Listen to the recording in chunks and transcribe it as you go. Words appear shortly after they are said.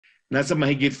nasa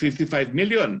mahigit 55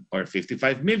 million or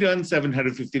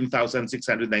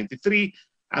 55,715,693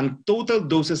 ang total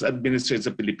doses administered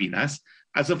sa Pilipinas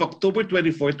as of October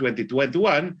 24,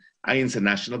 2021 ayon sa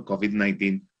National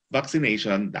COVID-19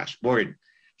 Vaccination Dashboard.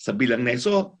 Sa bilang na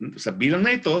ito,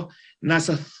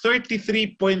 nasa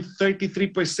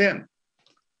 33.33%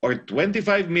 or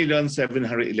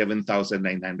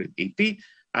 25,711,980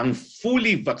 ang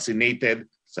fully vaccinated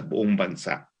sa buong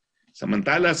bansa.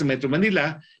 Samantala sa Metro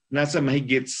Manila, nasa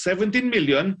mahigit 17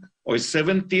 million or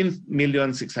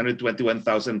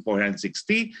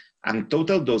 17,621,460 ang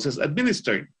total doses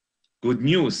administered. Good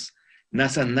news,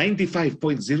 nasa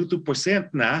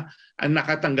 95.02% na ang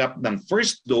nakatanggap ng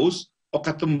first dose o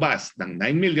katumbas ng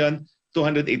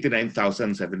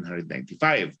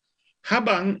 9,289,795.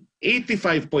 Habang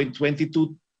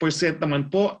 85.22% naman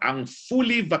po ang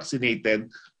fully vaccinated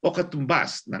o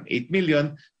katumbas ng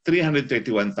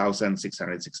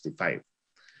 8,331,665.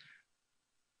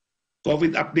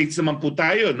 COVID updates naman po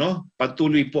tayo, no?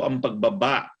 Patuloy po ang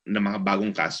pagbaba ng mga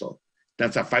bagong kaso.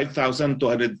 Nasa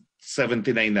 5,279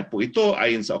 na po ito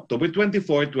ayon sa October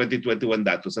 24, 2021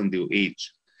 datos ng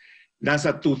DOH.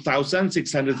 Nasa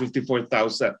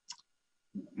 2,654,000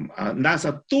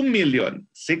 nasa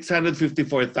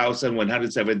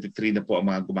 2,654,173 na po ang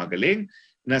mga gumagaling.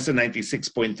 Nasa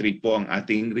 96.3 po ang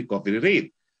ating recovery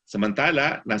rate.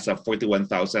 Samantala, nasa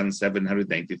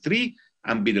 41,793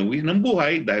 ang binawi ng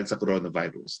buhay dahil sa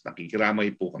coronavirus.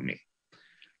 Nakikiramay po kami.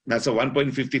 Nasa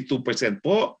 1.52%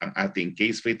 po ang ating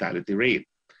case fatality rate.